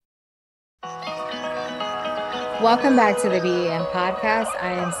Welcome back to the BEM podcast.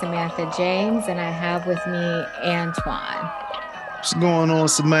 I am Samantha James and I have with me Antoine. What's going on,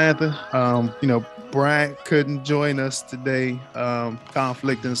 Samantha? Bryant couldn't join us today.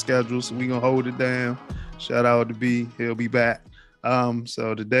 Conflict in schedules, so we're gonna hold it down. Shout out to B, he'll be back.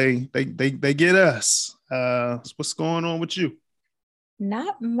 So today they get us. What's going on with you?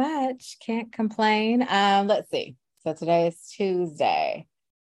 Not much, can't complain. Let's see. So today is Tuesday.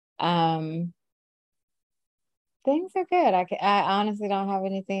 Things are good. I honestly don't have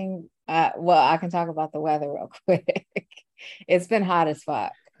anything. I can talk about the weather real quick. It's been hot as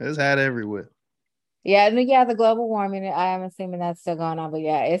fuck. It's hot everywhere. Yeah, the global warming, I am assuming that's still going on. But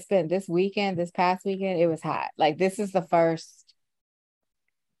yeah, it's been this past weekend, it was hot. Like this is the first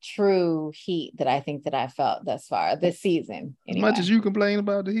true heat that I think that I felt thus far this season. Anyway. As much as you complain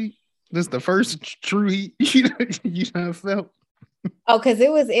about the heat, this is the first true heat you have felt. Oh, because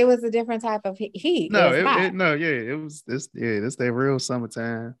it was a different type of heat. No, it was this that real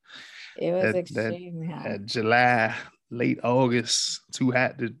summertime. It was extremely hot. July, late August, too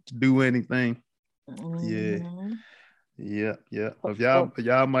hot to do anything. Mm-hmm. Yeah. If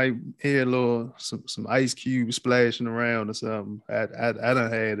y'all might hear some ice cubes splashing around or something, I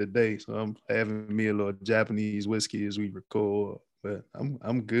done had a day, so I'm having me a little Japanese whiskey as we record. But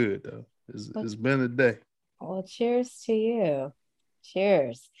I'm good though. It's been a day. Well, cheers to you.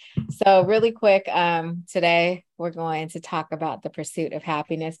 Cheers. So really quick, today we're going to talk about the pursuit of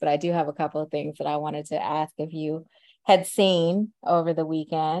happiness, but I do have a couple of things that I wanted to ask if you had seen over the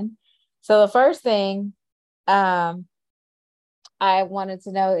weekend. So the first thing I wanted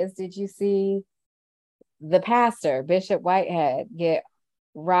to know is, did you see the pastor, Bishop Whitehead, get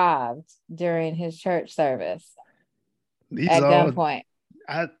robbed during his church service at gunpoint?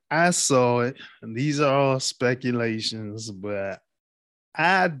 I saw it, and these are all speculations, but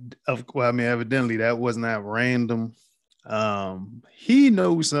evidently that was not random. He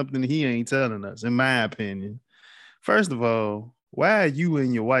knows something he ain't telling us, in my opinion. First of all, why are you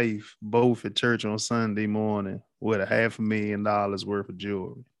and your wife both at church on Sunday morning with $500,000 worth of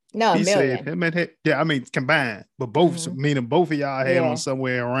jewelry? No, he million. Said combined, but both, meaning both of y'all had on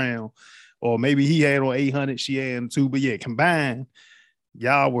somewhere around, or maybe he had on 800, she had on 2, but yeah, combined,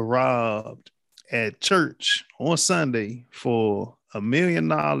 y'all were robbed at church on Sunday for $1 million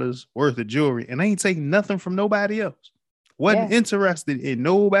worth of jewelry, and I ain't taking nothing from nobody else. Wasn't interested in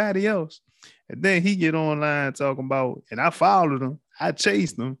nobody else. And then he get online talking about, and I followed him, I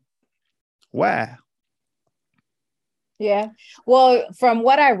chased him. Why? Yeah. Well, from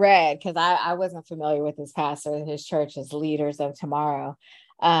what I read, because I wasn't familiar with his pastor and his church as Leaders of Tomorrow.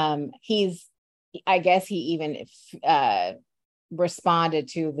 I guess he even responded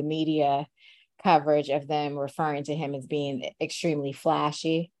to the media coverage of them referring to him as being extremely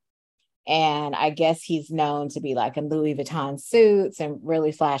flashy. And I guess he's known to be like in Louis Vuitton suits and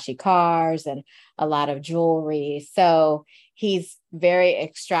really flashy cars and a lot of jewelry. So he's very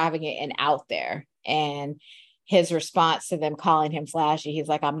extravagant and out there. And his response to them calling him flashy, he's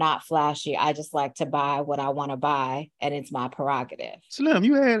like, I'm not flashy. I just like to buy what I want to buy, and it's my prerogative. Slim,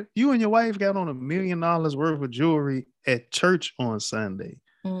 you and your wife got on $1 million worth of jewelry at church on Sunday.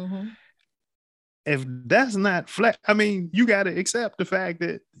 Mm-hmm. If that's not flash, you got to accept the fact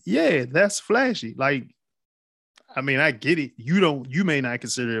that, that's flashy. Like, I get it. You may not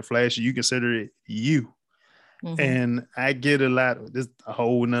consider it flashy. You consider it you. Mm-hmm. And I get a lot of this, a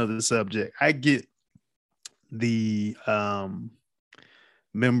whole nother subject. I get the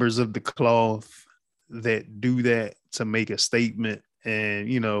members of the cloth that do that to make a statement. And,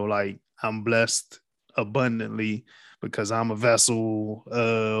 like, I'm blessed abundantly because I'm a vessel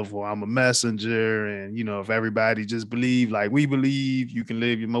of, or I'm a messenger. And, if everybody just believe like we believe, you can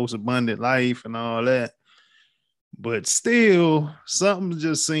live your most abundant life and all that. But still, something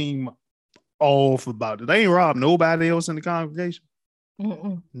just seemed off about it. They ain't robbed nobody else in the congregation.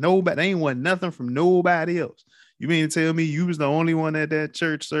 Mm-mm. Nobody, they ain't want nothing from nobody else. You mean to tell me you was the only one at that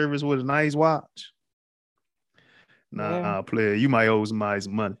church service with a nice watch? Nah, player, you might owe somebody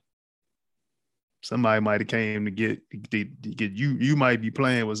some money. Somebody might have came to get you. You might be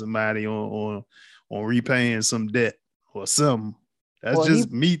playing with somebody on repaying some debt or something. That's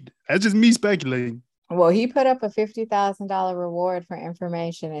just me. That's just me speculating. Well, he put up a $50,000 reward for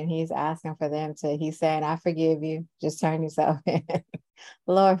information, and he's asking for them to. He's saying, "I forgive you. Just turn yourself in.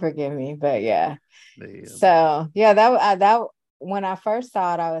 Lord, forgive me." But yeah. So yeah, that when I first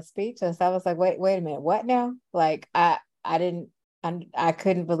saw it, I was speechless. I was like, "Wait a minute, what now?" Like I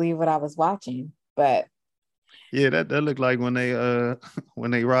couldn't believe what I was watching. But yeah, that looked like when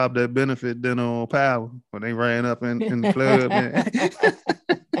they robbed that benefit dinner on Power, when they ran up in the club. Man.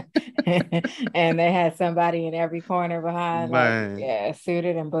 And they had somebody in every corner behind, like, Man. yeah,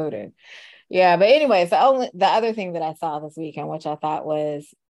 suited and booted. Yeah, but anyways, the other thing that I saw this weekend, which I thought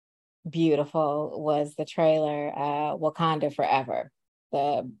was beautiful, was the trailer, Wakanda Forever,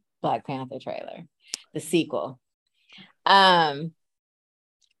 the Black Panther trailer, the sequel. Um,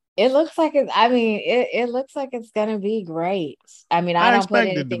 it looks like it looks like it's gonna be great. I mean, I I don't put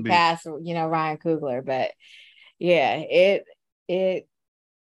expected to anything be. past, Ryan Coogler, but yeah, it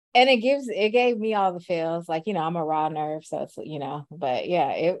and it gave me all the feels. Like, I'm a raw nerve, so it's, but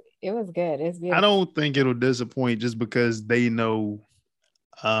yeah, it was good. It's I beautiful. don't think it'll disappoint just because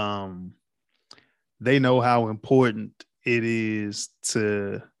um they know how important it is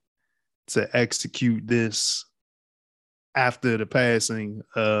to execute this after the passing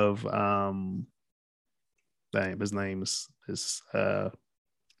of his name is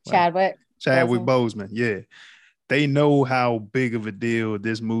Chadwick Chadwick Boseman. Boseman. Yeah. They know how big of a deal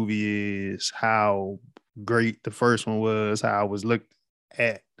this movie is, how great the first one was, how it was looked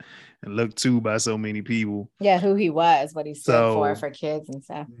at and looked to by so many people. Yeah, who he was, what he stood So for kids and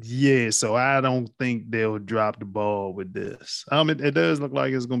stuff. yeah, so I don't think they'll drop the ball with this. It does look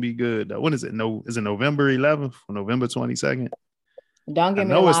like it's gonna be good though. When is it? No, is it November 11th or November 22nd? Don't I get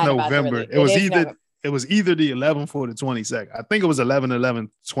me know it's lying about the November. release. It is November. It was either the 11th or the 22nd. I think it was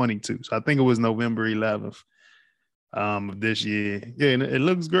 11/11/22. So I think it was November 11th of this year. Yeah, and it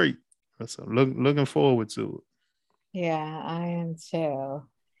looks great. So looking forward to it. Yeah, I am too.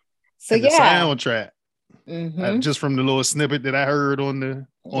 So it. And the yeah. soundtrack, Mm-hmm. just from the little snippet that I heard on the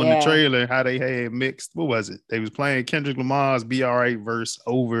trailer, how they had mixed. What was it? They was playing Kendrick Lamar's "Be Alright" verse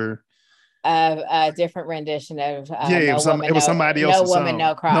over A different rendition of it was somebody else's woman, song.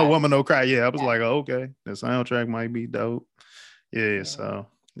 no cry. No woman, no cry. Yeah, I was like, oh, okay, the soundtrack might be dope. Yeah, so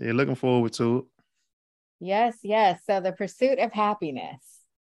yeah, looking forward to it. Yes. So The Pursuit of Happiness.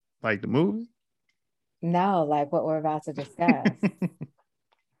 Like the movie? No, like what we're about to discuss.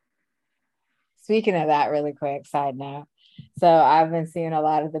 Speaking of that, really quick side note. So I've been seeing a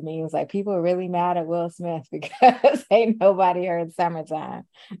lot of the memes, like people are really mad at Will Smith because ain't nobody heard Summertime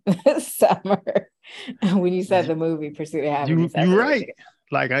this summer. When you said the movie Pursuit of Happiness, you right.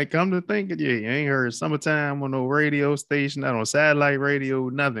 Like I come to think, yeah, you ain't heard Summertime on no radio station, not on satellite radio,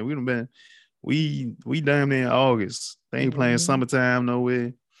 nothing. We damn near August. They ain't playing Summertime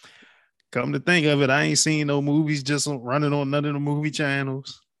nowhere. Come to think of it, I ain't seen no movies just running on none of the movie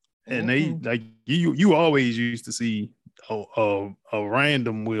channels. And they like you always used to see a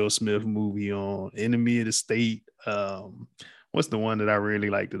random Will Smith movie on Enemy of the State. What's the one that I really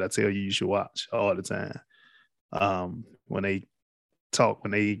like that I tell you should watch all the time? When they talk,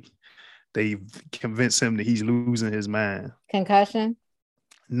 when they convince him that he's losing his mind. Concussion?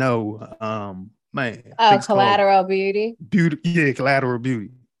 No, man. Oh, Collateral Beauty. Yeah, Collateral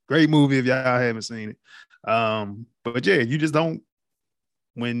Beauty. Great movie if y'all haven't seen it. But yeah, you just don't.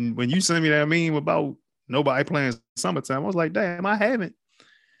 When you sent me that meme about nobody playing Summertime, I was like, damn, I haven't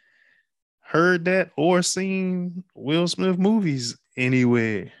heard that or seen Will Smith movies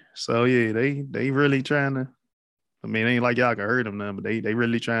anywhere. So yeah, they really trying to. I mean, it ain't like y'all can hurt them now, but they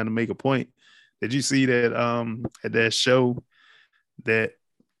really trying to make a point. Did you see that at that show that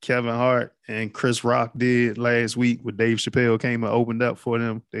Kevin Hart and Chris Rock did last week where Dave Chappelle came and opened up for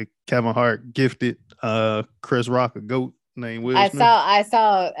them? That Kevin Hart gifted Chris Rock a goat named Will Smith. I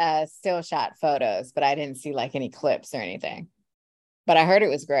saw still shot photos, but I didn't see like any clips or anything. But I heard it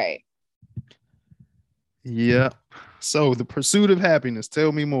was great. Yeah. So The Pursuit of Happiness.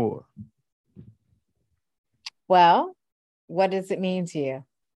 Tell me more. Well, what does it mean to you?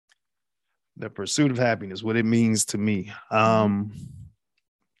 The Pursuit of Happiness, what it means to me.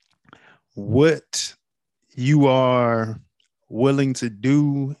 What you are willing to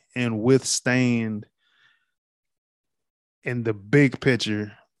do and withstand in the big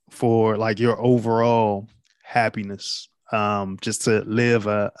picture for like your overall happiness. Just to live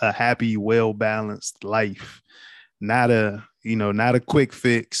a happy, well-balanced life, not a quick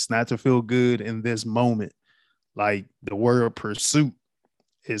fix, not to feel good in this moment. Like the word pursuit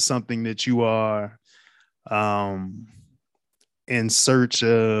is something that you are in search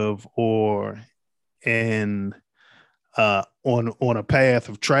of or in on a path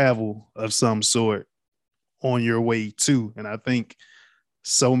of travel of some sort on your way to. And I think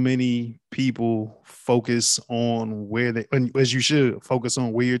so many people focus on where they, as you should, focus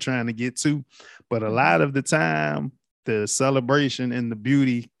on where you're trying to get to. But a lot of the time, the celebration and the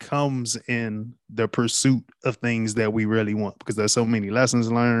beauty comes in the pursuit of things that we really want, because there's so many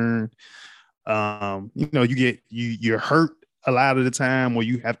lessons learned. You're hurt a lot of the time, or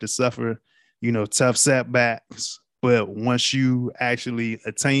you have to suffer, tough setbacks But once you actually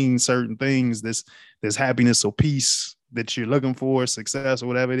attain certain things, this happiness or peace that you're looking for, success or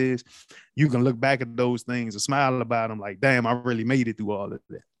whatever it is, you can look back at those things and smile about them like, damn, I really made it through all of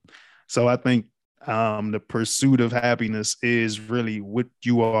that. So I think the pursuit of happiness is really what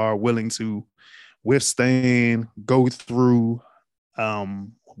you are willing to withstand, go through,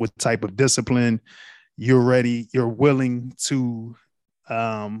 what type of discipline you're willing to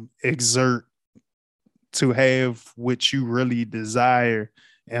exert to have what you really desire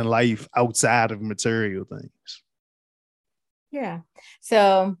in life outside of material things. Yeah.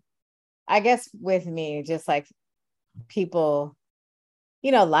 So I guess with me, just like people,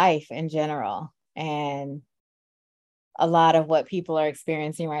 life in general, and a lot of what people are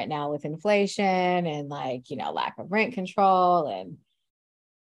experiencing right now with inflation and lack of rent control and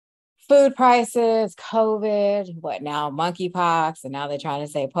food prices, COVID, what now, monkeypox, and now they're trying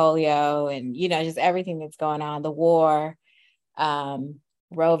to say polio, and just everything that's going on, the war,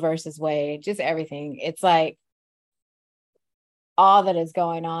 Roe versus Wade, just everything. It's like all that is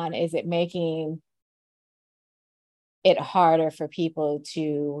going on, is it making it harder for people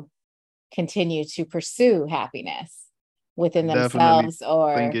to continue to pursue happiness within themselves? Definitely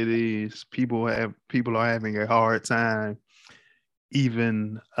Or think it is. People are having a hard time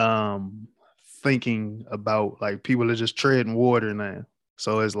even thinking about, like, people are just treading water now.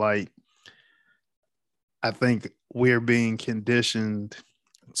 So it's like, I think we're being conditioned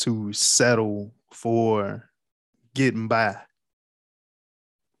to settle for getting by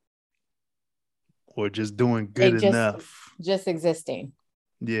or just doing good enough. Just existing.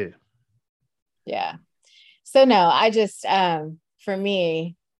 Yeah. Yeah. So no, I just, for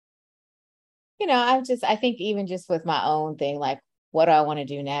me, I think even just with my own thing, like, what do I want to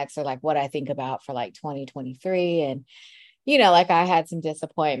do next? Or like what I think about for like 2023. And, I had some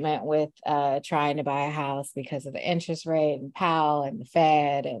disappointment with trying to buy a house because of the interest rate and Powell and the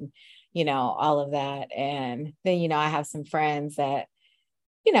Fed and, all of that. And then, I have some friends that,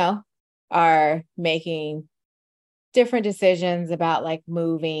 are making different decisions about like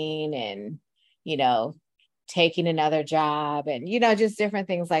moving and, taking another job and, just different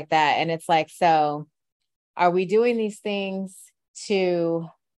things like that. And it's like, so are we doing these things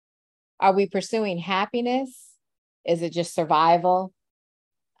are we pursuing happiness? Is it just survival?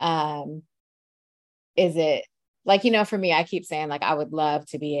 Is it like, for me, I keep saying like, I would love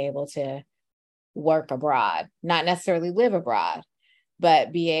to be able to work abroad, not necessarily live abroad,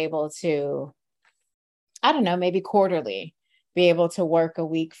 but be able to, I don't know, maybe quarterly, be able to work a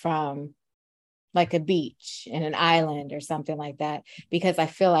week from like a beach in an island or something like that, because I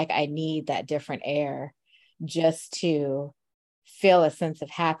feel like I need that different air just to feel a sense of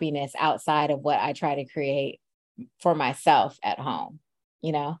happiness outside of what I try to create for myself at home,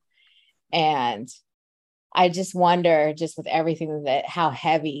 and I just wonder, just with everything that how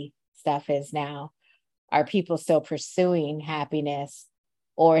heavy stuff is now, are people still pursuing happiness,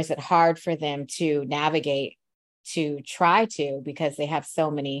 or is it hard for them to navigate, to try to, because they have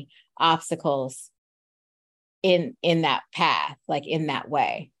so many obstacles in that path, like in that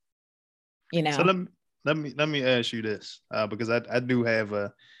way, So let me ask you this, because I do have I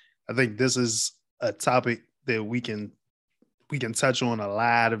think this is a topic that we can touch on a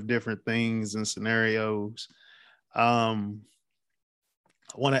lot of different things and scenarios. I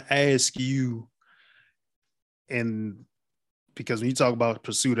want to ask you, and because when you talk about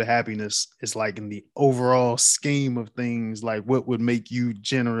pursuit of happiness, it's like in the overall scheme of things, like what would make you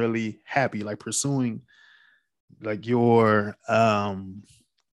generally happy, like pursuing like your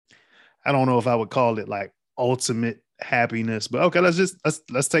I don't know if I would call it like ultimate happiness, but okay,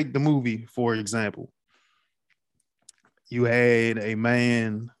 let's take the movie for example. You had a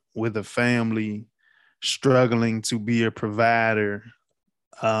man with a family struggling to be a provider,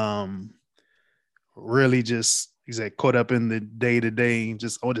 really just, he's like caught up in the day to day.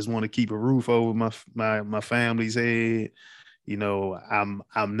 Just I just want to keep a roof over my family's head. I'm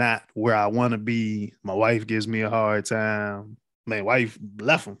not where I want to be. My wife gives me a hard time. My wife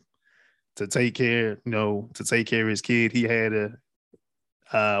left him to take care of his kid. He had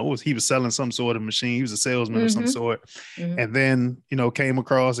he was selling some sort of machine. He was a salesman of some sort. Mm-hmm. And then, came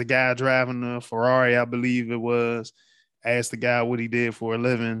across a guy driving a Ferrari, I believe it was, asked the guy what he did for a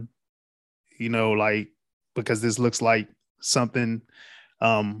living, because this looks like something,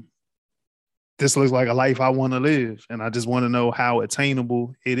 this looks like a life I want to live. And I just want to know how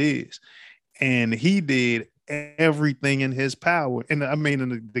attainable it is. And he did everything in his power. And I mean,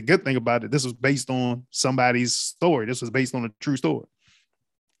 and the good thing about it, this was based on somebody's story. This was based on a true story.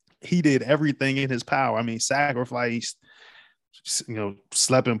 He did everything in his power. I mean, sacrificed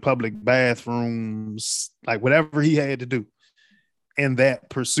slept in public bathrooms, like whatever he had to do in that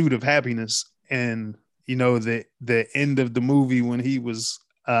pursuit of happiness. And, the end of the movie when he was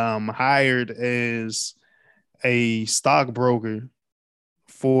hired as a stockbroker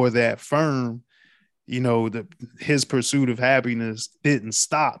for that firm, his pursuit of happiness didn't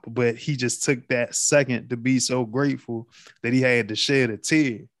stop, but he just took that second to be so grateful that he had to shed a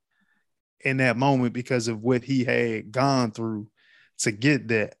tear in that moment because of what he had gone through to get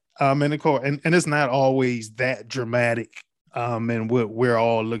that. And of course, and it's not always that dramatic, and what we're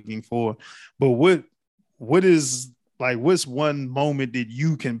all looking for. But what's one moment that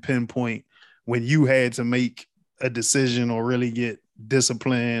you can pinpoint when you had to make a decision or really get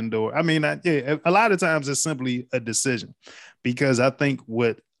disciplined? Or a lot of times it's simply a decision, because I think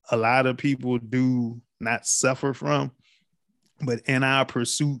what a lot of people do not suffer from, but in our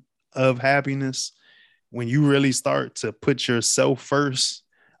pursuit of happiness, when you really start to put yourself first,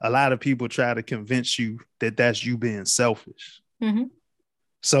 a lot of people try to convince you that that's you being selfish. Mm-hmm.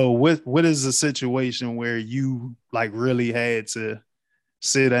 So what is a situation where you like really had to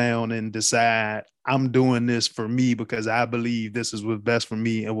sit down and decide, I'm doing this for me because I believe this is what's best for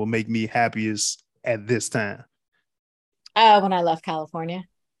me and will make me happiest at this time? When I left California.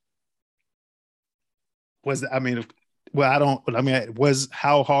 How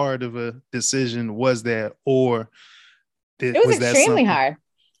hard of a decision was that? Or it was extremely hard.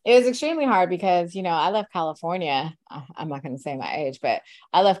 It was extremely hard because, I left California. I'm not going to say my age, but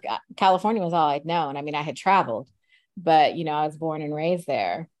I left California was all I'd known. I had traveled, but, I was born and raised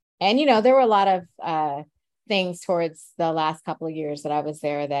there. And, there were a lot of things towards the last couple of years that I was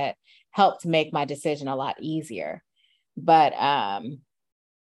there that helped make my decision a lot easier. But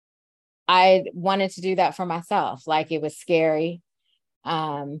I wanted to do that for myself. Like, it was scary.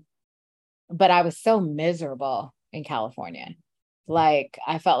 But I was so miserable in California. Like,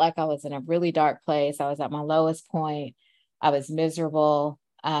 I felt like I was in a really dark place. I was at my lowest point. I was miserable.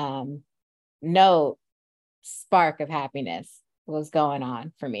 No spark of happiness was going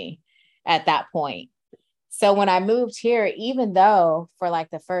on for me at that point. So when I moved here, even though for like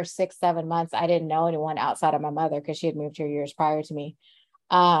the first 6-7 months, I didn't know anyone outside of my mother because she had moved here years prior to me.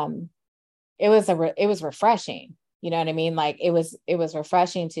 It was refreshing. You know what I mean? Like, it was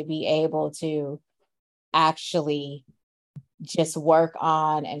refreshing to be able to actually just work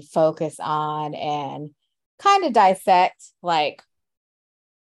on and focus on and kind of dissect like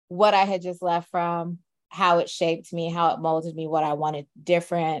what I had just left from, how it shaped me, how it molded me, what I wanted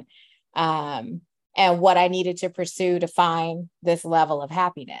different, and what I needed to pursue to find this level of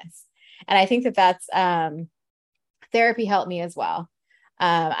happiness. And I think that that's therapy helped me as well.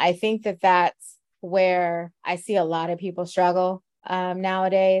 I think that that's where I see a lot of people struggle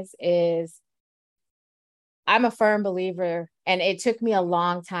nowadays. Is I'm a firm believer, and it took me a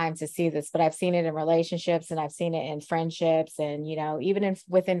long time to see this, but I've seen it in relationships and I've seen it in friendships and, even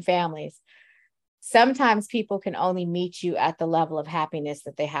within families. Sometimes people can only meet you at the level of happiness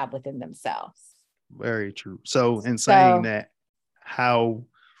that they have within themselves. Very true. So in saying that, how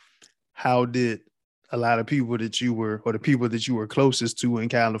did a lot of people that you were, or the people that you were closest to in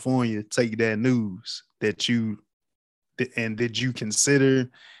California, take that news that and did you consider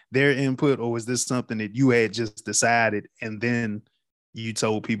their input, or was this something that you had just decided and then you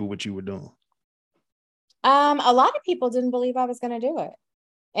told people what you were doing? A lot of people didn't believe I was going to do it,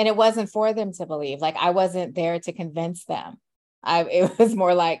 and it wasn't for them to believe. Like, I wasn't there to convince them. It was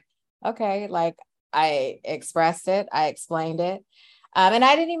more like, okay, like, I expressed it, I explained it. And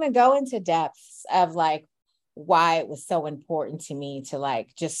I didn't even go into depths of like why it was so important to me to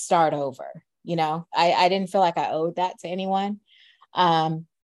like just start over. I didn't feel like I owed that to anyone.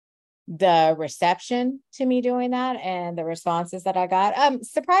 The reception to me doing that and the responses that I got,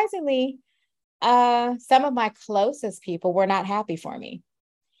 surprisingly, some of my closest people were not happy for me.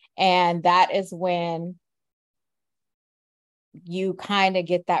 And that is when you kind of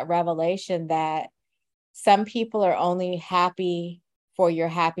get that revelation that some people are only happy for your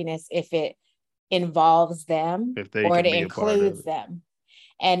happiness if it involves them or it includes them.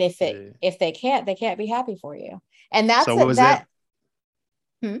 And if they can't be happy for you. And that's so was that.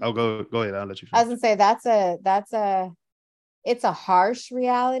 Oh, go ahead. I'll let you finish. I was gonna say it's a harsh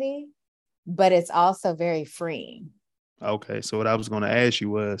reality, but it's also very freeing. Okay. So what I was going to ask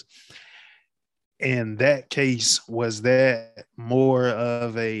you was, in that case, was it more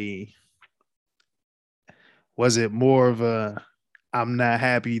of a, I'm not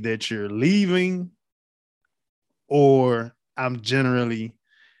happy that you're leaving, or I'm generally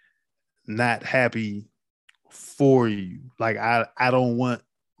not happy for you? Like, I don't want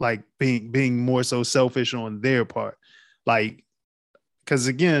like being more so selfish on their part. Like, because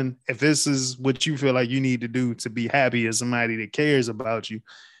again, if this is what you feel like you need to do to be happy as somebody that cares about you,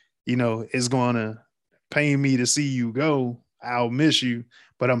 it's going to pain me to see you go. I'll miss you,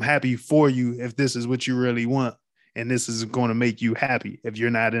 but I'm happy for you if this is what you really want. And this is going to make you happy if you're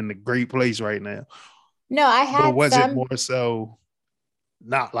not in a great place right now. No, I But had was it some. more so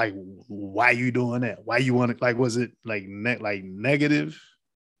not like, why you doing that? Why you want it? Like, was it like negative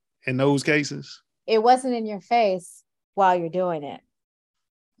in those cases? It wasn't in your face while you're doing it.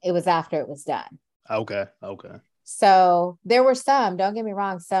 It was after it was done. Okay. So there were some, don't get me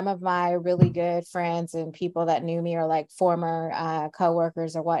wrong, some of my really good friends and people that knew me or like former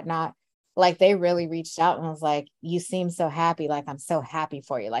coworkers or whatnot, like they really reached out and was like, you seem so happy. Like, I'm so happy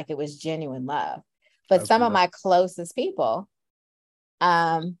for you. Like it was genuine love. But some of my closest people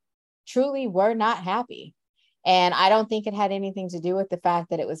truly were not happy. And I don't think it had anything to do with the fact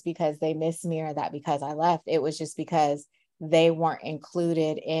that it was because they missed me or that because I left. It was just because they weren't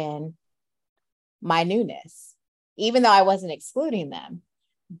included in my newness, even though I wasn't excluding them,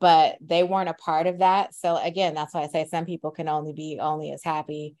 but they weren't a part of that. So again, that's why I say some people can only be as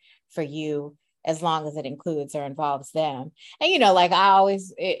happy for you as long as it includes or involves them. And, like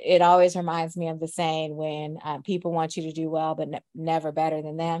it always reminds me of the saying when people want you to do well, but never better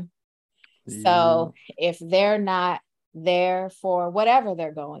than them. Yeah. So if they're not there for whatever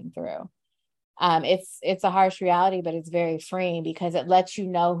they're going through, it's a harsh reality, but it's very freeing because it lets you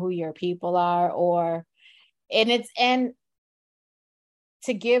know who your people are, and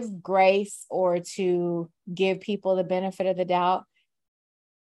to give grace or to give people the benefit of the doubt.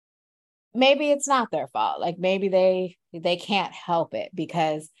 Maybe it's not their fault. Like maybe they can't help it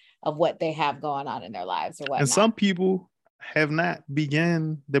because of what they have going on in their lives or whatnot. And some people have not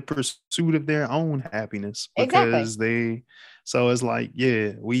began the pursuit of their own happiness because so it's like,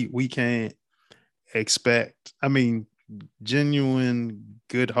 yeah, we can't expect, genuine,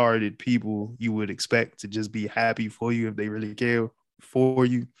 good-hearted people you would expect to just be happy for you if they really care for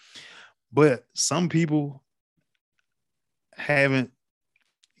you. But some people haven't,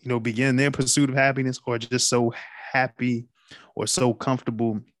 begin their pursuit of happiness or just so happy or so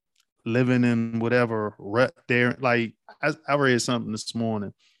comfortable living in whatever rut there. Like I read something this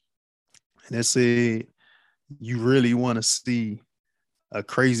morning and it said, you really want to see a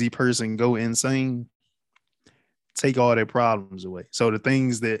crazy person go insane, take all their problems away. So the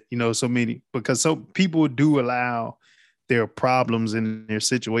things that, because so people do allow their problems and their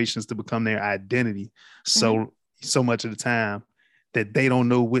situations to become their identity. So much of the time that they don't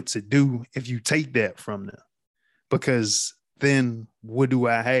know what to do if you take that from them, because then what do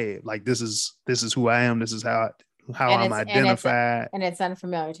I have? Like, this is who I am. This is how I'm identified. And it's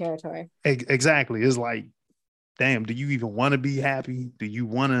unfamiliar territory. Exactly. It's like, damn, do you even want to be happy? Do you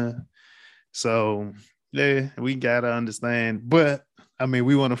want to? So yeah, we got to understand, but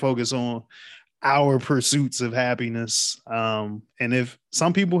we want to focus on our pursuits of happiness. And if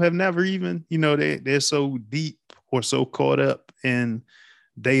some people have never even, they're so deep or so caught up in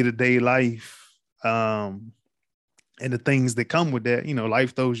day-to-day life, and the things that come with that,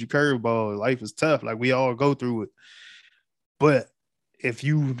 life throws you curveballs. Life is tough. Like, we all go through it. But if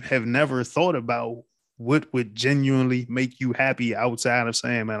you have never thought about what would genuinely make you happy outside of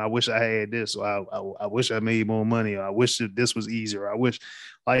saying, man, I wish I had this, or I wish I made more money, or I wish that this was easier. I wish,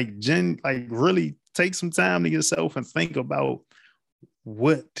 really take some time to yourself and think about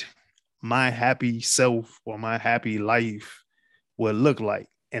what my happy self or my happy life would look like,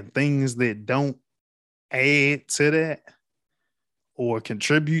 and things that don't add to that or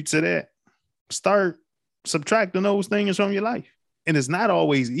contribute to that, start subtracting those things from your life. And it's not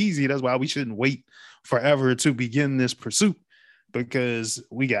always easy. That's why we shouldn't wait forever to begin this pursuit, because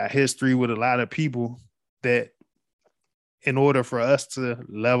we got history with a lot of people that, in order for us to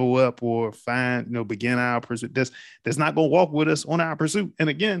level up or find, begin our pursuit, that's not going to walk with us on our pursuit. And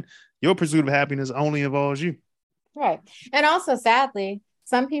again, your pursuit of happiness only involves you. Right. And also, sadly,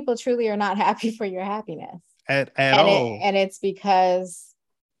 some people truly are not happy for your happiness at all. And it's because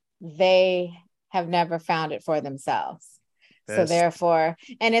they have never found it for themselves. So therefore,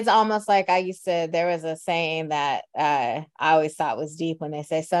 and it's almost like there was a saying that I always thought was deep when they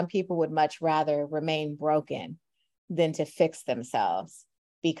say some people would much rather remain broken than to fix themselves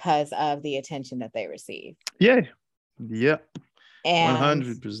because of the attention that they receive. Yeah. Yep.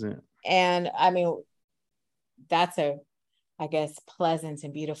 100%. And that's a, I guess, pleasant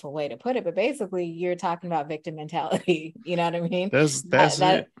and beautiful way to put it. But basically, you're talking about victim mentality. You know what I mean?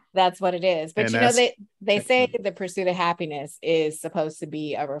 That's what it is. But they say the pursuit of happiness is supposed to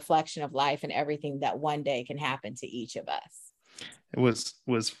be a reflection of life and everything that one day can happen to each of us.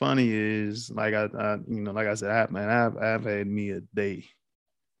 What's funny is like I like I said, I've had me a day.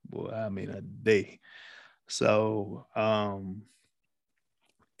 Boy, I mean a day. So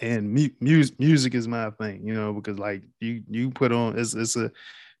and music is my thing, because like you put on it's a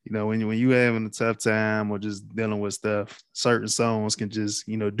when you having a tough time or just dealing with stuff, certain songs can just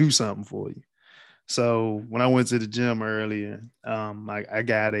do something for you. So when I went to the gym earlier, I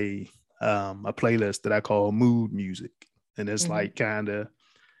got a playlist that I call mood music, and it's like kind of.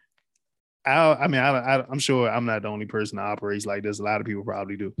 I'm sure I'm not the only person that operates like this. A lot of people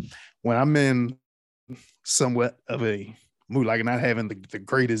probably do. When I'm in somewhat of a mood, like not having the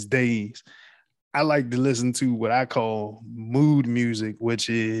greatest days, I like to listen to what I call mood music, which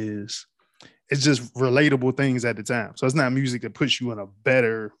is it's just relatable things at the time. So it's not music that puts you in a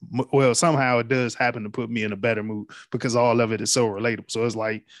better, well, somehow it does happen to put me in a better mood because all of it is so relatable. So it's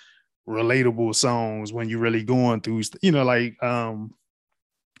like relatable songs when you're really going through, like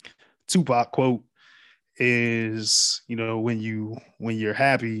Tupac quote is, when you're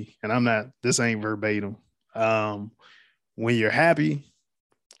happy, and this ain't verbatim. When you're happy,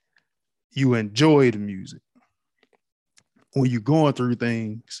 you enjoy the music. When you're going through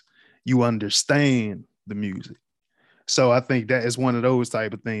things, you understand the music. So I think that is one of those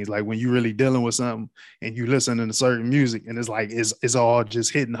type of things. Like when you're really dealing with something and you listening to certain music and it's like it's all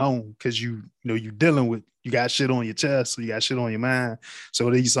just hitting home because you dealing with, you got shit on your chest, so you got shit on your mind. So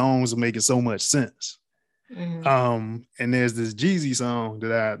these songs are making so much sense. And there's this Jeezy song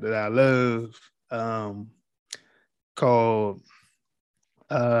that I love called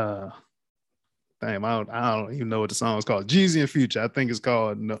damn, I don't even know what the song is called. Jeezy and Future. I think it's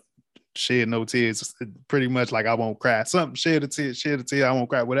called Shed No Tears. Pretty much like I won't cry. Something shed a tear, I won't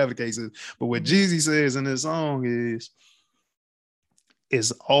cry, whatever the case is. But what Jeezy says in this song is it's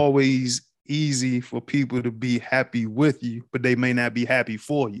always easy for people to be happy with you, but they may not be happy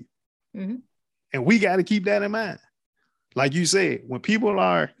for you. And we got to keep that in mind. Like you said, when people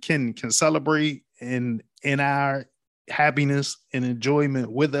can celebrate in our happiness and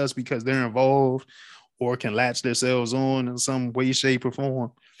enjoyment with us because they're involved or can latch themselves on in some way, shape, or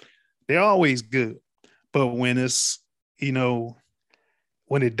form, they're always good. But when it's, when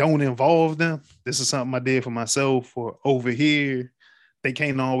it don't involve them, this is something I did for myself or over here, they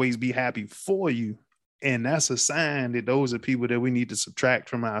can't always be happy for you. And that's a sign that those are people that we need to subtract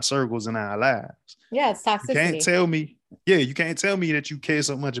from our circles in our lives. Yeah, it's toxicity. You can't tell me that you care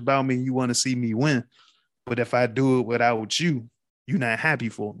so much about me and you want to see me win. But if I do it without you, you're not happy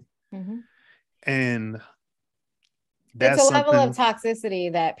for me. And that's it's a level of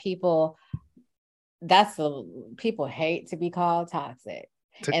toxicity that people hate to be called toxic.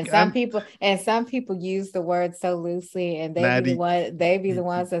 And some people use the word so loosely, and they be the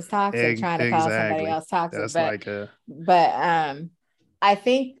ones that's toxic, trying to call somebody else toxic. But I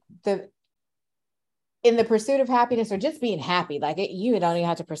think in the pursuit of happiness or just being happy, like you don't even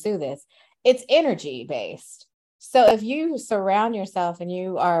have to pursue this. It's energy based. So if you surround yourself and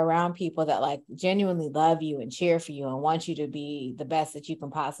you are around people that like genuinely love you and cheer for you and want you to be the best that you can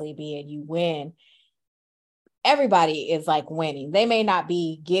possibly be, and you win, everybody is like winning. They may not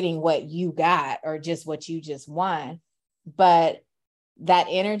be getting what you got or just what you just won, but that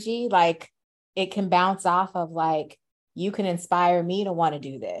energy, like it can bounce off of like, you can inspire me to want to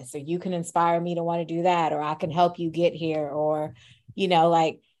do this, or you can inspire me to want to do that, or I can help you get here, or,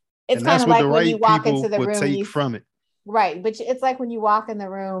 like it's kind of like when you walk into the room and you from it. Right. But it's like when you walk in the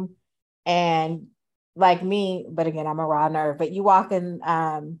room and like me, but again, I'm a raw nerve, but you walk in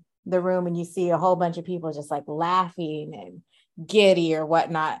the room and you see a whole bunch of people just like laughing and giddy or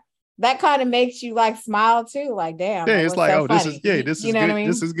whatnot. That kind of makes you like smile too. Like, damn. Yeah, it's like, so this is good. What I mean?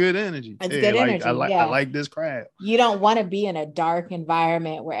 This is good energy. It's good energy. I like this crowd. You don't want to be in a dark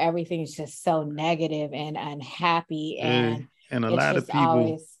environment where everything's just so negative and unhappy. And a lot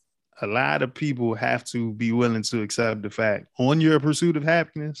of people have to be willing to accept the fact on your pursuit of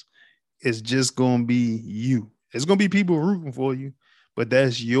happiness, it's just going to be you. It's going to be people rooting for you, but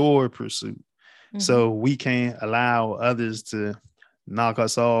that's your pursuit. So we can't allow others to knock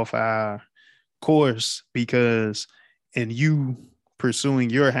us off our course because in you pursuing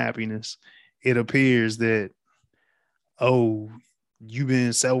your happiness, it appears that, you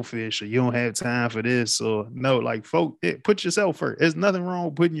being selfish or you don't have time for this, or no, like put yourself first. There's nothing wrong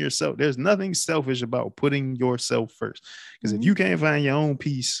with putting yourself. There's nothing selfish about putting yourself first. Because if you can't find your own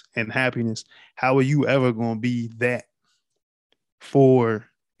peace and happiness, how are you ever going to be that for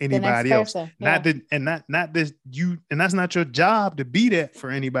anybody else? Yeah. Not that you, and that's not your job to be that for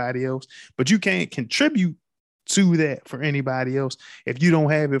anybody else, but you can't contribute to that for anybody else if you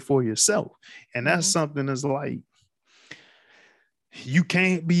don't have it for yourself. And that's something that's like, you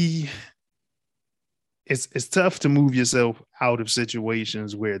can't be, it's tough to move yourself out of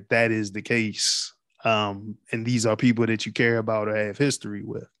situations where that is the case. And these are people that you care about or have history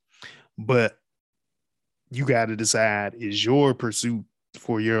with. But you got to decide, is your pursuit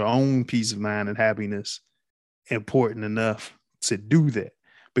for your own peace of mind and happiness important enough to do that?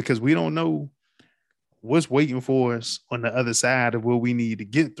 Because we don't know what's waiting for us on the other side of what we need to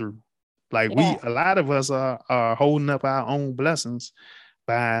get through. Like a lot of us are holding up our own blessings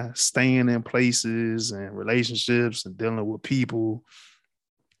by staying in places and relationships and dealing with people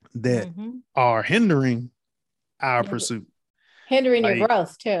that are hindering our pursuit. Hindering your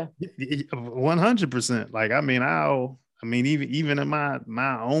growth too. 100%. Like, I mean, even in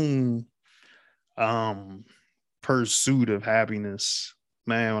my own pursuit of happiness,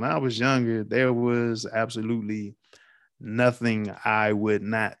 man, when I was younger, there was absolutely nothing I would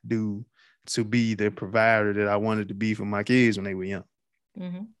not do to be the provider that I wanted to be for my kids when they were young.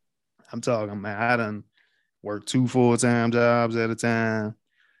 Mm-hmm. I'm talking, man, I done worked 2 full-time jobs at a time.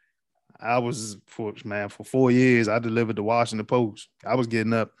 I was, for 4 years, I delivered the Washington Post. I was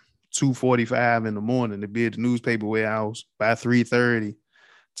getting up 2:45 in the morning to be at the newspaper warehouse by 3:30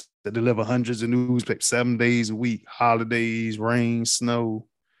 to deliver hundreds of newspapers 7 days a week, holidays, rain, snow.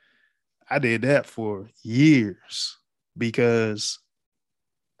 I did that for years because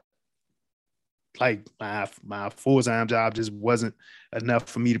like my full-time job just wasn't enough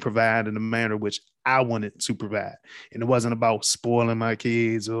for me to provide in the manner which I wanted to provide. And it wasn't about spoiling my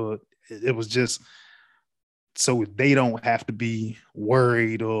kids, or it was just so they don't have to be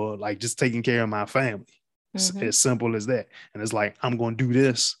worried, or like just taking care of my family. Mm-hmm. As simple as that. And it's like, I'm going to do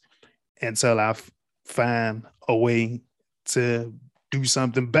this until I find a way to do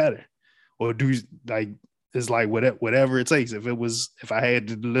something better, or do like, it's like whatever it takes. If I had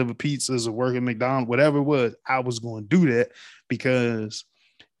to deliver pizzas or work at McDonald's, whatever it was, I was going to do that because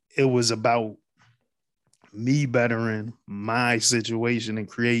it was about me bettering my situation and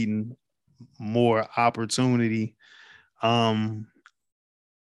creating more opportunity,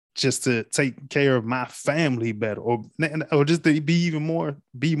 just to take care of my family better, or just to be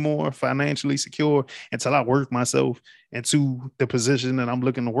more financially secure until I work myself into the position that I'm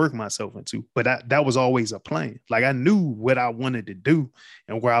looking to work myself into. But that was always a plan. Like, I knew what I wanted to do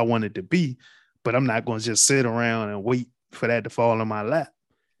and where I wanted to be, but I'm not going to just sit around and wait for that to fall in my lap.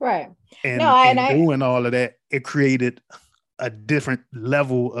 Right. And doing all of that, it created a different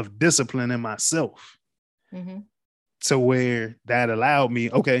level of discipline in myself. Mm-hmm. To where that allowed me,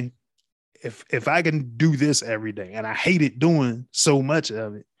 okay, if I can do this every day, and I hated doing so much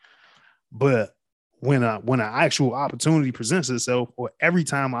of it, but when an actual opportunity presents itself, or every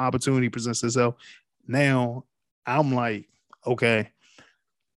time an opportunity presents itself, now I'm like, okay,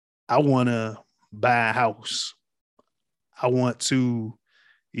 I want to buy a house. I want to,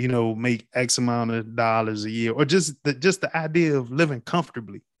 make X amount of dollars a year, or just the idea of living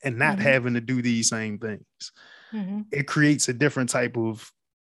comfortably and not having to do these same things. Mm-hmm. It creates a different type of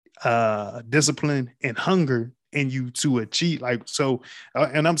discipline and hunger in you to achieve. Like, so,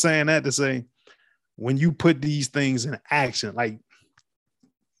 and I'm saying that to say, when you put these things in action, like,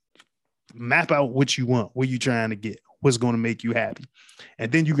 map out what you want, what you're trying to get, what's going to make you happy.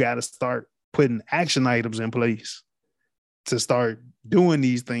 And then you got to start putting action items in place to start doing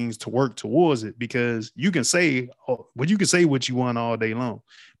these things to work towards it. Because you can say what you want all day long,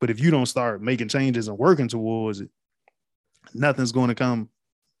 but if you don't start making changes and working towards it, nothing's going to come.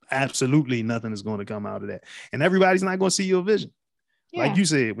 Absolutely nothing is going to come out of that. And everybody's not going to see your vision. Yeah. Like you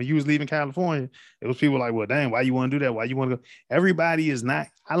said, when you was leaving California, it was people like, well, dang, why you want to do that? Why you want to go? Everybody is not.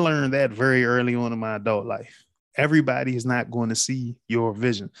 I learned that very early on in my adult life. Everybody is not going to see your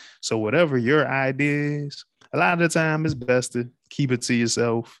vision. So whatever your idea is, a lot of the time it's best to keep it to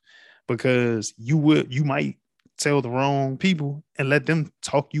yourself, because you might tell the wrong people and let them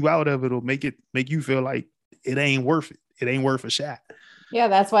talk you out of it, or make you feel like it ain't worth it. It ain't worth a shot. Yeah,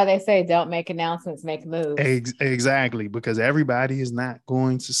 that's why they say don't make announcements, make moves. Exactly, because everybody is not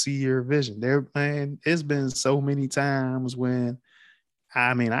going to see your vision. It's been so many times when,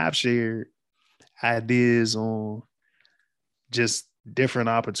 I've shared ideas on just different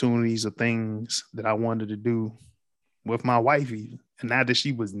opportunities or things that I wanted to do with my wife even. And not that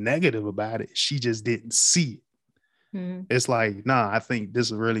she was negative about it, she just didn't see it. Mm-hmm. It's like, nah, I think this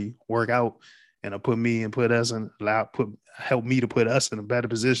will really work out, and help me to put us in a better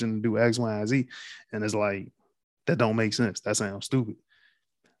position to do X, Y, and Z. And it's like, that don't make sense. That sounds stupid.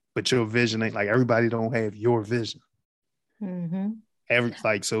 But your vision ain't, like, everybody don't have your vision. Mm-hmm.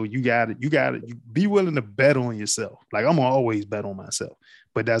 So you be willing to bet on yourself. Like, I'm always bet on myself,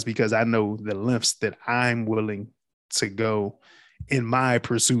 but that's because I know the lengths that I'm willing to go in my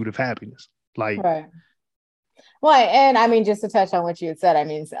pursuit of happiness. Like, right. Well, and I mean, just to touch on what you had said, I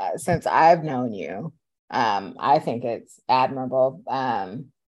mean, since I've known you, I think it's admirable.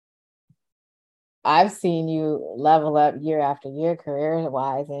 I've seen you level up year after year career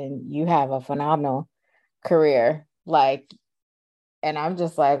wise, and you have a phenomenal career. Like, and I'm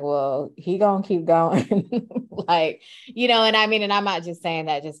just like, well, he gonna keep going. Like, and I mean, and I'm not just saying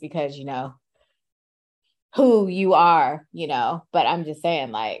that just because, who you are, but I'm just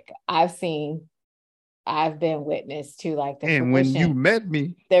saying, like, I've been witness to like the and fruition, when you met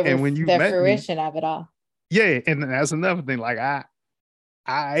me, the fruition of it all. Yeah, and that's another thing. Like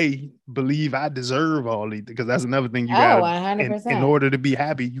I believe I deserve all these, because that's another thing you got 100%. in order to be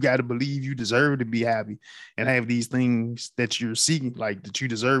happy, you got to believe you deserve to be happy and have these things that you're seeking, like that you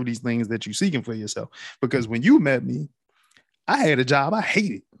deserve these things that you're seeking for yourself. Because when you met me, I had a job I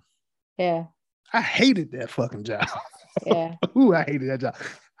hated. Yeah. I hated that fucking job. Yeah. Ooh, I hated that job.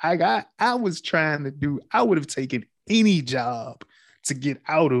 I would have taken any job to get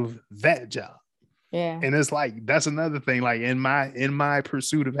out of that job. Yeah. And it's like, that's another thing. Like in my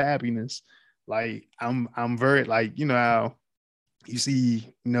pursuit of happiness, like I'm very, like, how you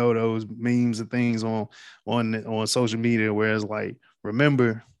see, those memes and things on social media where it's like,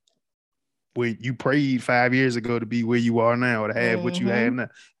 remember where you prayed 5 years ago to be where you are now, or to have what you have now.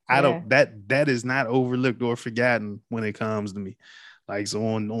 That is not overlooked or forgotten when it comes to me. Like, so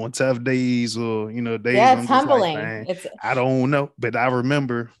on tough days, or days it's I'm just humbling. like, man, I don't know. But I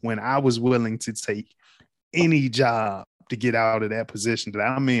remember when I was willing to take any job to get out of that position.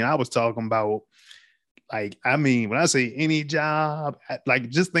 I mean, I was talking about, like, I mean, when I say any job, like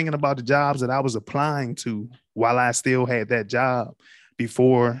just thinking about the jobs that I was applying to while I still had that job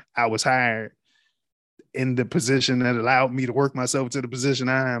before I was hired in the position that allowed me to work myself to the position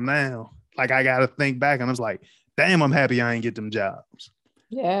I am now. Like, I got to think back, and I was like, damn, I'm happy I ain't get them jobs.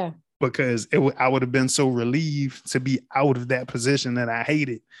 Yeah. Because I would have been so relieved to be out of that position that I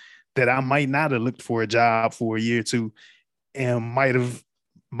hated, that I might not have looked for a job for a year or two, and might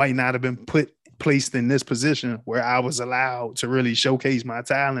not have been placed in this position where I was allowed to really showcase my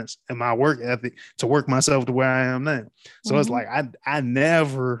talents and my work ethic to work myself to where I am now. So it's like, I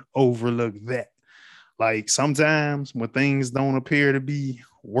never overlook that. Like, sometimes when things don't appear to be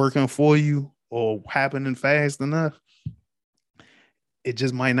working for you or happening fast enough, it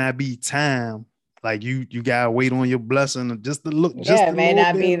just might not be time. Like, you gotta wait on your blessing just to look. Yeah, it may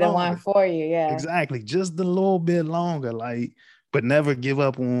not be the one for you. Yeah, exactly, just a little bit longer. Like, but never give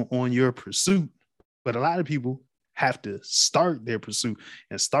up on your pursuit. But a lot of people have to start their pursuit,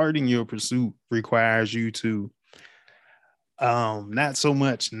 and starting your pursuit requires you to not so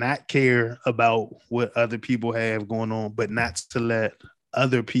much not care about what other people have going on, but not to let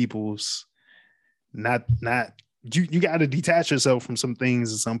other people's not you got to detach yourself from some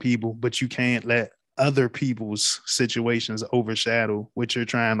things and some people, but you can't let other people's situations overshadow what you're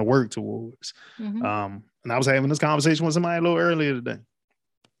trying to work towards. And I was having this conversation with somebody a little earlier today.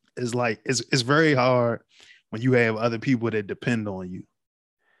 It's like, it's very hard when you have other people that depend on you,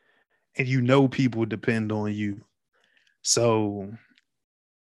 and people depend on you. So,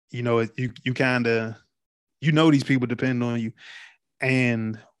 you kind of, these people depend on you.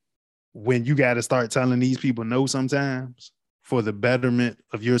 And when you got to start telling these people no sometimes for the betterment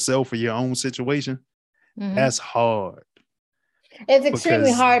of yourself or your own situation, that's hard. It's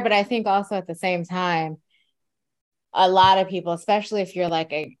extremely hard, but I think also at the same time, a lot of people, especially if you're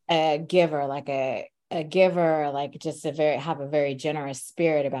like a giver, like a giver, like just have a very generous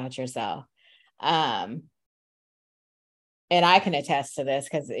spirit about yourself. And I can attest to this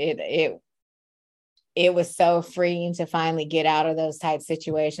because it was so freeing to finally get out of those type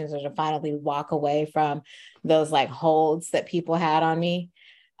situations, or to finally walk away from those like holds that people had on me.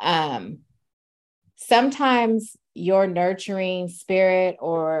 Sometimes your nurturing spirit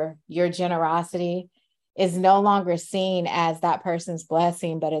or your generosity is no longer seen as that person's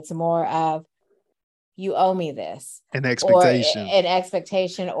blessing, but it's more of, you owe me this, an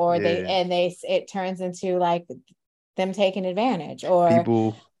expectation, or it turns into like them taking advantage, or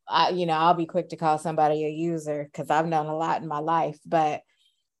people. I'll be quick to call somebody a user because I've known a lot in my life, but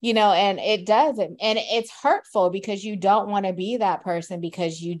and it doesn't, and it's hurtful because you don't want to be that person,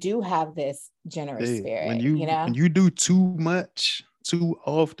 because you do have this generous spirit. When you do too much too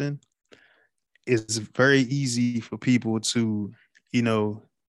often, it's very easy for people to,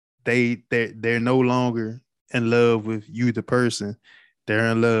 they're no longer in love with you, the person. They're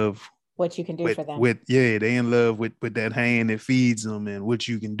in love what you can do for them. They in love with that hand that feeds them and what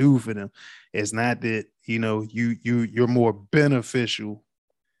you can do for them. It's not that, you're more beneficial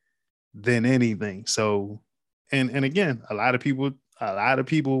than anything. So And again, a lot of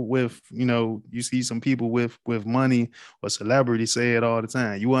people with, you see some people with money or celebrity say it all the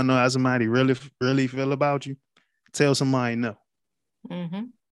time. You want to know how somebody really feel about you? Tell somebody no. Mm-hmm.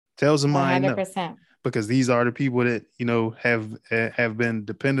 Tell somebody 100%. no. Because these are the people that, have been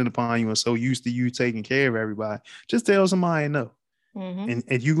dependent upon you and so used to you taking care of everybody. Just tell somebody no. Mm-hmm.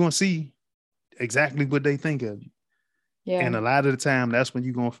 And you're going to see exactly what they think of you. Yeah. And a lot of the time, that's when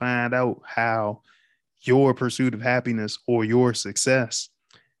you're going to find out how your pursuit of happiness or your success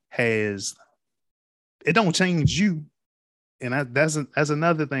it don't change you. And that's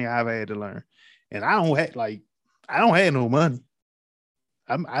another thing I've had to learn. And I don't have no money.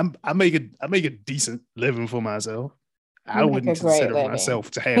 I make a decent living for myself. I wouldn't consider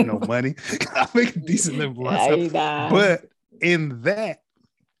myself to have no money. I make a decent living for myself.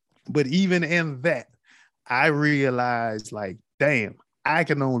 But even in that, I realized, like, damn, I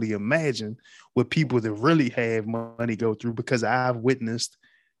can only imagine what people that really have money go through, because I've witnessed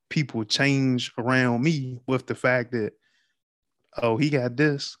people change around me with the fact that, oh, he got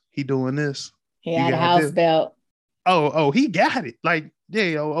this, he doing this. He had a house built. Oh, he got it. Like,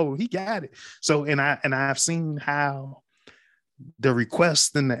 yeah, he got it. So, and I've seen how the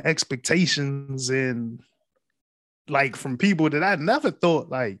requests and the expectations and like from people that I never thought,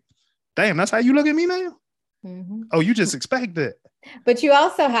 like, damn, that's how you look at me now? Mm-hmm. Oh, you just expect that. But you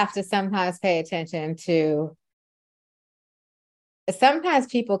also have to sometimes pay attention to, sometimes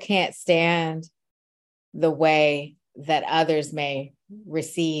people can't stand the way that others may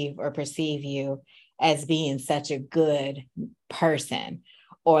receive or perceive you as being such a good person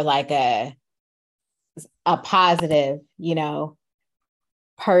or like a positive,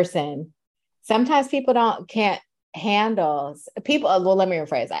 person. Sometimes people can't handle people. Well, let me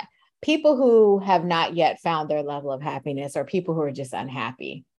rephrase that. People who have not yet found their level of happiness, or people who are just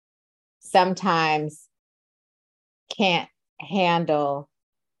unhappy, sometimes can't handle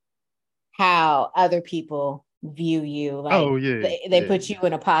how other people view you. Like, they put you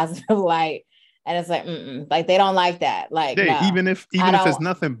in a positive light. And it's like, like they don't like that. Like, no. Even if it's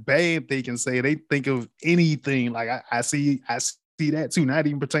nothing bad they can say, they think of anything. Like I see that too. Not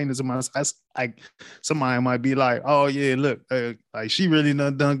even pertaining to myself. Like somebody might be like, "Oh yeah, look, like she really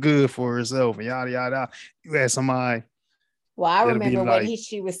done good for herself," and yada yada. You had somebody. Well, I remember when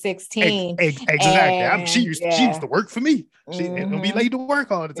she was 16. Exactly. She used to work for me. She would be late to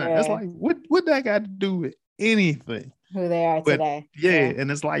work all the time. That's like, what that got to do with anything? Who they are today. Yeah,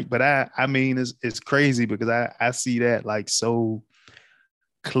 and it's like, but I mean, it's crazy because I see that like so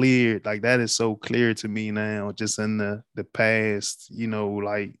clear, like that is so clear to me now, just in the past,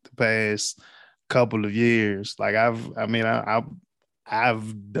 like the past couple of years. Like I've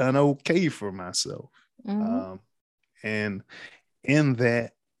done okay for myself. Mm-hmm. And in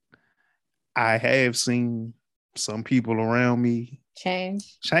that, I have seen some people around me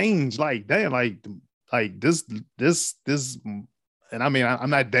change. Like, damn, like this, and I mean, I'm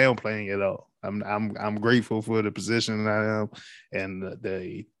not downplaying it at all. I'm grateful for the position I am, and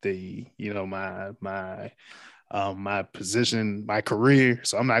my position, my career.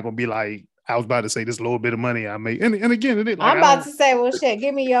 So I'm not gonna be like, I was about to say this little bit of money I make, and again, like, I'm about to say, well, shit,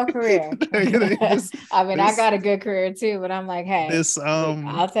 give me your career. I mean, I got a good career too, but I'm like, hey,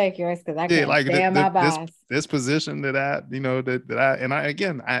 I'll take yours because I can't stand my boss. This position that I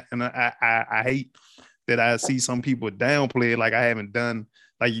hate that I see some people downplay it, like I haven't done.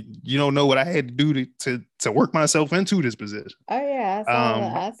 Like, you don't know what I had to do to work myself into this position. Oh yeah,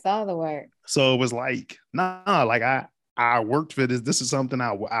 I saw the work. So it was like, nah, like I worked for this. This is something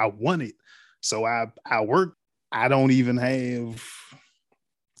I wanted. So I worked. I don't even have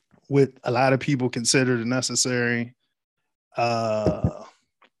what a lot of people consider the necessary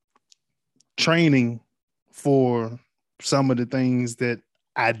training for some of the things that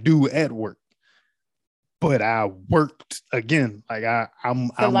I do at work. But I worked again. Like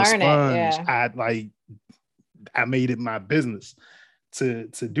I'm a sponge. I made it my business to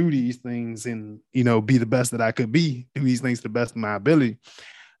do these things and, be the best that I could be, do these things to the best of my ability.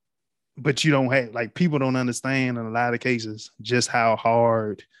 But you don't have, like, people don't understand in a lot of cases just how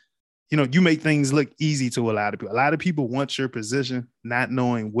hard, you make things look easy to a lot of people. A lot of people want your position, not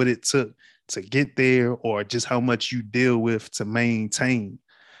knowing what it took to get there or just how much you deal with to maintain,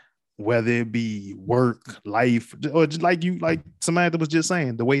 whether it be work, life, or just like Samantha was just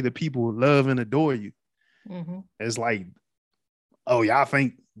saying, the way that people love and adore you. Mm-hmm. It's like, oh, y'all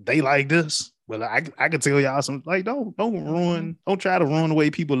think they like this? Well, I could tell y'all some, like, don't try to ruin the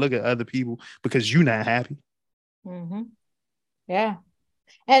way people look at other people because you're not happy. Mm-hmm. Yeah.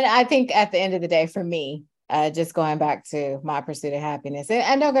 And I think at the end of the day, for me, just going back to my pursuit of happiness,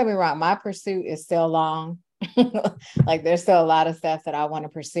 and don't get me wrong, my pursuit is still long. Like there's still a lot of stuff that I want to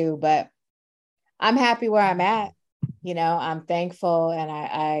pursue, but I'm happy where I'm at. You know, I'm thankful, and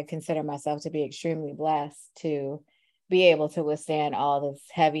I consider myself to be extremely blessed to be able to withstand all this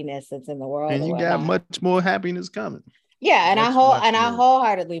heaviness that's in the world. And you got much more happiness coming. Yeah, and I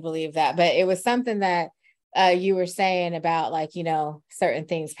wholeheartedly believe that. But it was something that you were saying about, like, you know, certain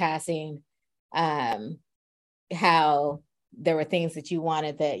things passing, how there were things that you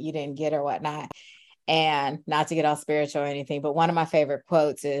wanted that you didn't get or whatnot. And not to get all spiritual or anything, but one of my favorite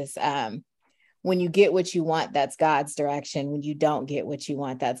quotes is, when you get what you want, that's God's direction. When you don't get what you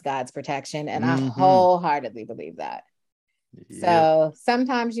want, that's God's protection. And I wholeheartedly believe that. Yeah. So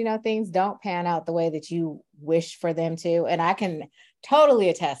sometimes, you know, things don't pan out the way that you wish for them to. And I can totally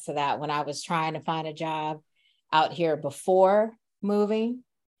attest to that. When I was trying to find a job out here before moving,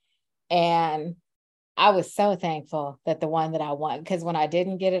 and I was so thankful that the one that I want, because when I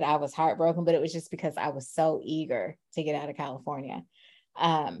didn't get it, I was heartbroken, but it was just because I was so eager to get out of California.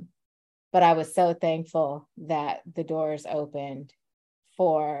 But I was so thankful that the doors opened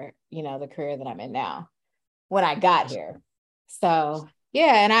for, you know, the career that I'm in now when I got here. So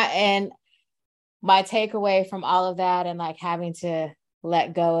yeah, and my takeaway from all of that, and like having to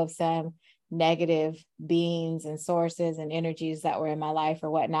let go of some negative beings and sources and energies that were in my life or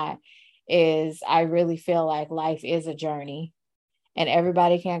whatnot, is I really feel like life is a journey, and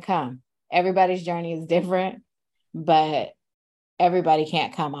everybody can't come. Everybody's journey is different, but everybody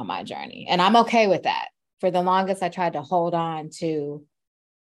can't come on my journey. And I'm okay with that. For the longest, I tried to hold on to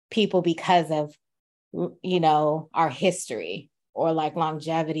people because of, you know, our history or like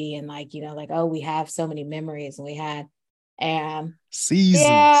longevity, and like, you know, like, oh, we have so many memories, and we had seasons.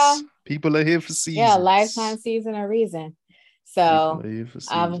 Yeah, people are here for seasons. Yeah, lifetime, season, or reason. So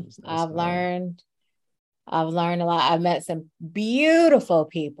I've learned a lot. I've met some beautiful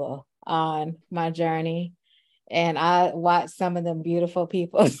people on my journey, and I watched some of them beautiful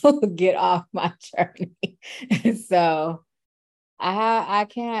people get off my journey. So I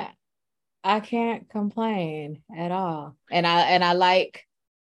can't complain at all. And I like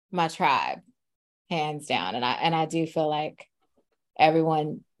my tribe, hands down. And I do feel like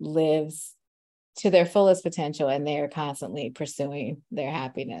everyone lives to their fullest potential, and they are constantly pursuing their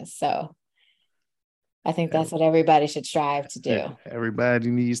happiness. So I think that's what everybody should strive to do. Everybody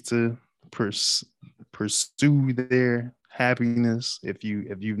needs to pursue their happiness. If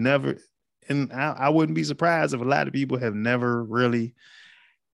you've never, and I wouldn't be surprised if a lot of people have never really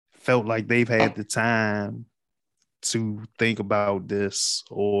felt like they've had the time to think about this,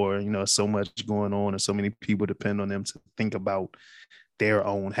 or, you know, so much going on and so many people depend on them to think about their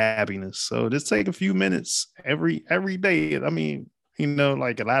own happiness. So just take a few minutes every day. I mean, you know,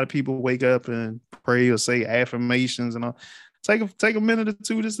 like a lot of people wake up and pray or say affirmations and all. Take a minute or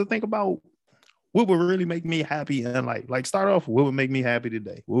two just to think about what would really make me happy, and like start off with what would make me happy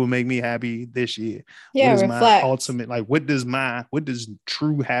today, what would make me happy this year. Yeah, what is reflect. My ultimate, like what does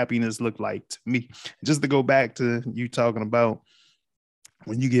true happiness look like to me? Just to go back to you talking about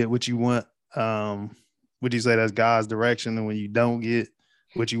when you get what you want, would you say that's God's direction, and when you don't get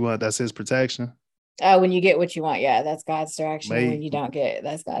what you want, that's his protection? When you get what you want, yeah, that's God's direction. And when you don't get it,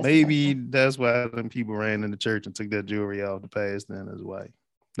 that's God's protection. That's why them people ran in the church and took that jewelry off the past then as well.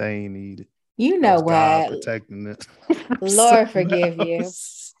 They ain't need it. You know what? God protecting it. Lord forgive you.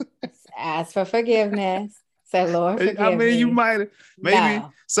 Ask for forgiveness. Say, Lord forgive me. I mean, you might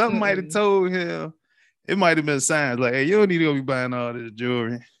have, something might have told him. It might have been signs like, hey, you don't need to go be buying all this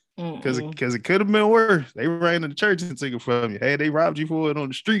jewelry. Because it could have been worse. They ran to the church and took it from you. Hey, they robbed you for it on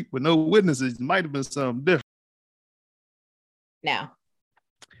the street with no witnesses. It might have been something different. Now.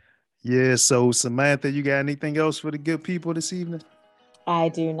 Yeah, so Samantha, you got anything else for the good people this evening? I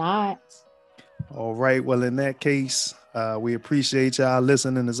do not. All right. Well, in that case, we appreciate y'all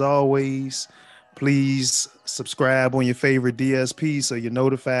listening as always. Please subscribe on your favorite DSP so you're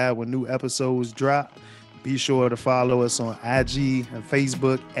notified when new episodes drop. Be sure to follow us on IG and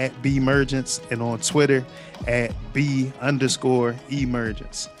Facebook at Bemergence, and on Twitter at B_Emergence.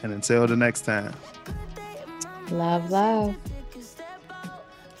 And until the next time. Love.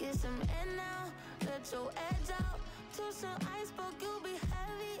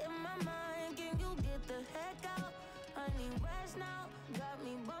 Got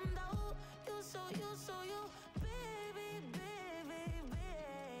me bummed out. You so you